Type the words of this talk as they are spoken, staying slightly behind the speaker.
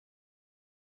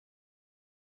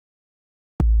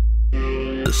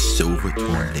the silver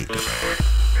tornado.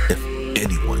 If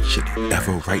anyone should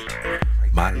ever write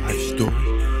my life story,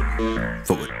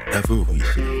 for whatever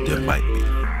reason there might be,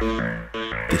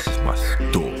 this is my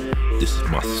story, this is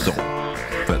my song.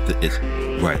 Whether it's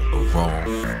right or wrong,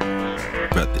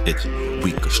 whether it's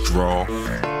weak or strong,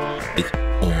 it's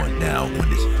on now. When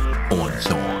it's on,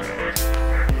 it's on.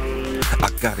 I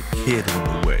got a kid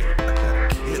on the way.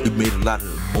 We made a lot of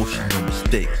emotional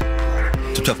mistakes.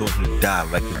 Sometimes I want him to die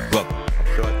like his brother.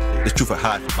 The truth I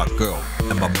hide from my girl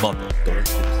and my mother.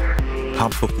 How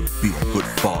I'm supposed to be a good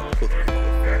father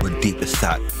when deep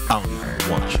inside I don't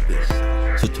even want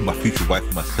you. So to my future wife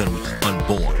and my son, which is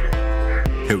unborn,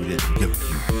 here it is, I'm giving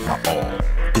you my all.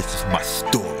 This is my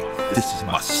story, this is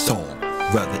my song.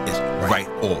 Whether it's right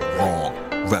or wrong,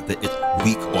 whether it's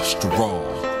weak or strong,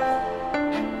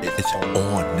 it's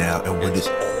on now, and when it's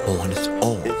on, it's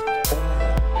on.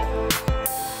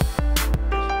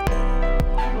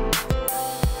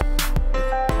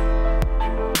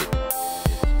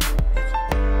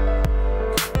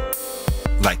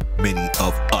 Like many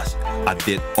of us, I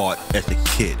did art as a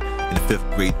kid. In the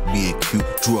 5th grade, me and Q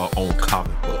drew our own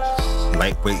comic books.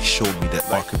 Lightweight showed me that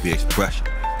art could be expression.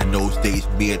 In those days,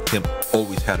 me and him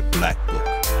always had a black book.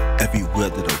 Everywhere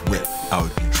that I went, I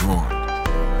would be drawing,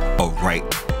 or write,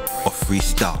 or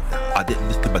freestyle. I didn't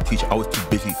listen to my teacher, I was too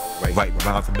busy writing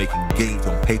rhymes and making games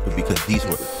on paper because these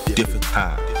were different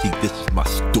times. See, this is my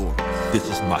story, this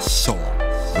is my song.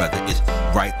 Whether it's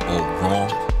right or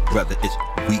wrong, whether it's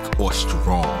weak or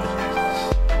strong,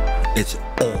 it's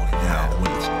on now.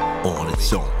 When it's on,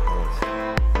 it's on.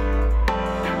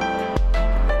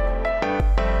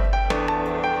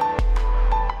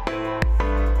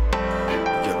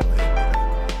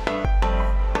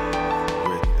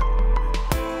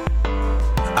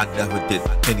 I never did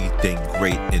anything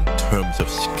great in terms of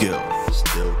skill,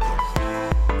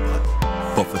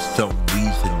 but for some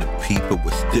reason the people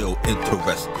were still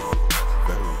interested.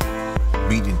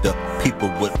 Meaning the people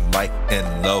would like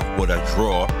and love what I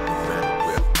draw.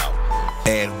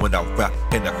 And when I rap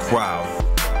in a crowd,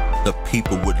 the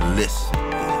people would listen.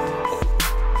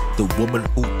 The woman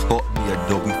who taught me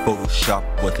Adobe Photoshop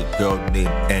was a girl named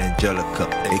Angelica,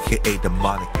 aka the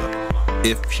Monica.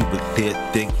 If she was there,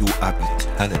 thank you, I'd be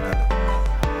telling her.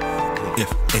 If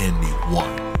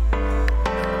anyone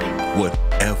would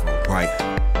ever write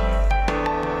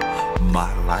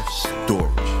my life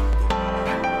story,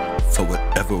 for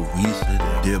whatever reason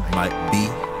there might be,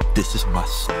 this is my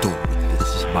story,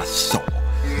 this is my song.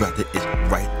 Whether it's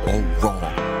right or wrong,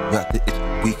 whether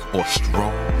it's weak or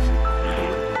strong,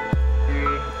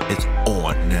 it's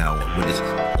on now, and when it's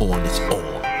on, it's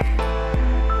on.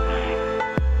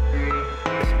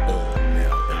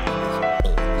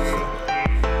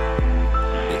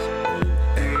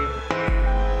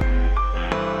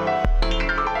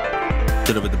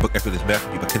 I read the book after this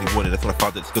masterpiece by Kenny Warner. That's when I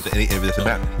found that skills in any area doesn't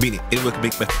matter. Meaning, anyone can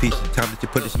make masterpieces. The time that you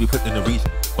put it should be put in a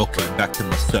reason. Okay, back to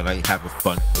my son. I ain't having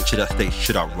fun. Should I stay?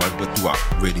 Should I run? What do I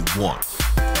really want?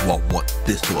 Do I want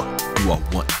this or do I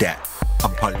want that?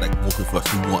 I'm probably like most of us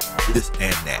who want this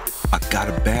and that. I got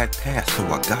a bad past, so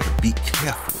I gotta be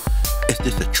careful. Is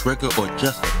this a trigger or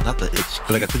just another excuse?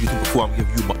 Like I told you before, I'm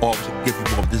giving you my all. I'm giving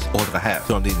you more. This is all that I have.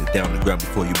 So I'm laying it down on the ground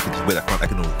before you can just wear that front. I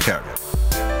can only carry it.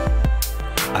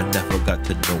 I never got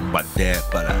to know my dad,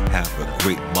 but I have a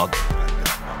great mother.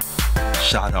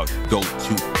 Shout out go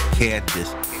to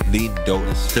Candace, Lindo,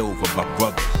 and Silva, my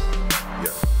brothers.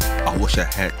 I wish I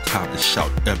had time to shout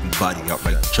everybody out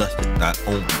like Justin, not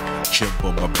only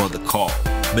Jimbo, my brother Carl,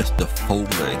 Mr.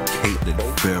 Fowler, and Caitlin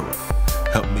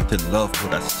Farrah. Help me to love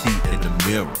what I see in the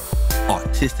mirror,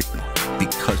 artistically,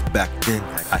 because back then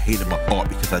I hated my art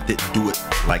because I didn't do it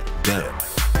like them.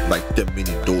 Like them,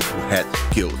 meaning those who had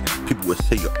skills. People would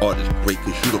say your art is great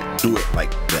because you don't do it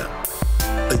like them.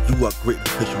 And you are great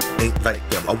because you ain't like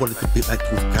them. I wanted to be like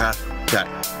those guys who got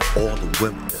all the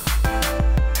women.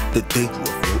 The danger of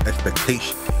no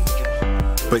expectation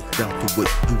breaks down to what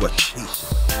you are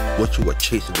chasing. What you are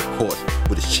chasing, of course,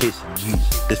 what is chasing you.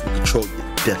 This will control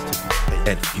your destiny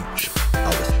and future. I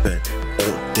would spend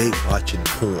all day watching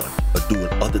porn or doing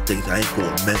other things I ain't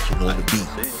gonna mention on the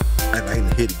beat. And I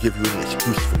ain't here to give you any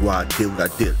excuses for why I did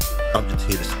what I did. I'm just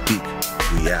here to speak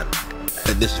reality.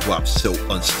 And this is why I'm so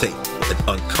unsafe and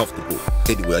uncomfortable.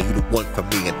 Anyway, are you the one for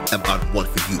me and am I the one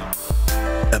for you?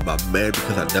 Am I mad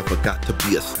because I never got to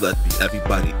be a slut? Be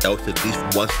everybody else at least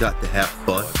once got to have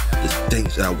fun? There's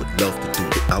things that I would love to do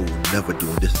that I will never do.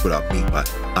 And this is what I mean by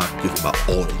I'm giving my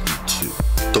all to you too.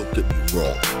 Don't get me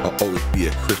wrong, I'll always be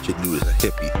a Christian, new as a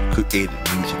hippie, created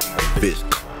music and biz.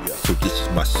 So this is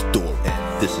my story,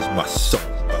 and this is my song.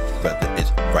 Whether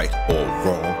it's right or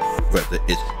wrong, whether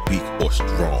it's weak or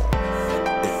strong,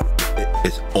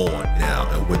 It's on now,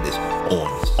 and when it's on.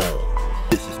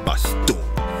 This is my story,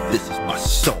 this is my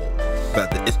song.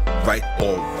 Whether it's right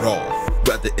or wrong,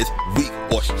 whether it's weak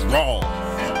or strong,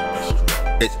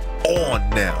 it's on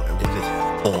now, and when it's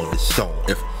on the song.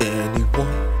 If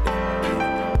anyone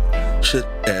should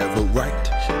ever write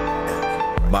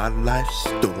my life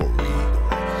story,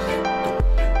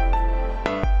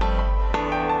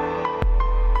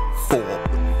 for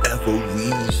whatever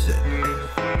reason,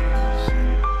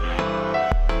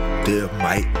 there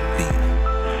might be.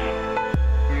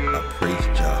 I praise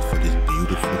God for this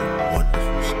beautiful, wonderful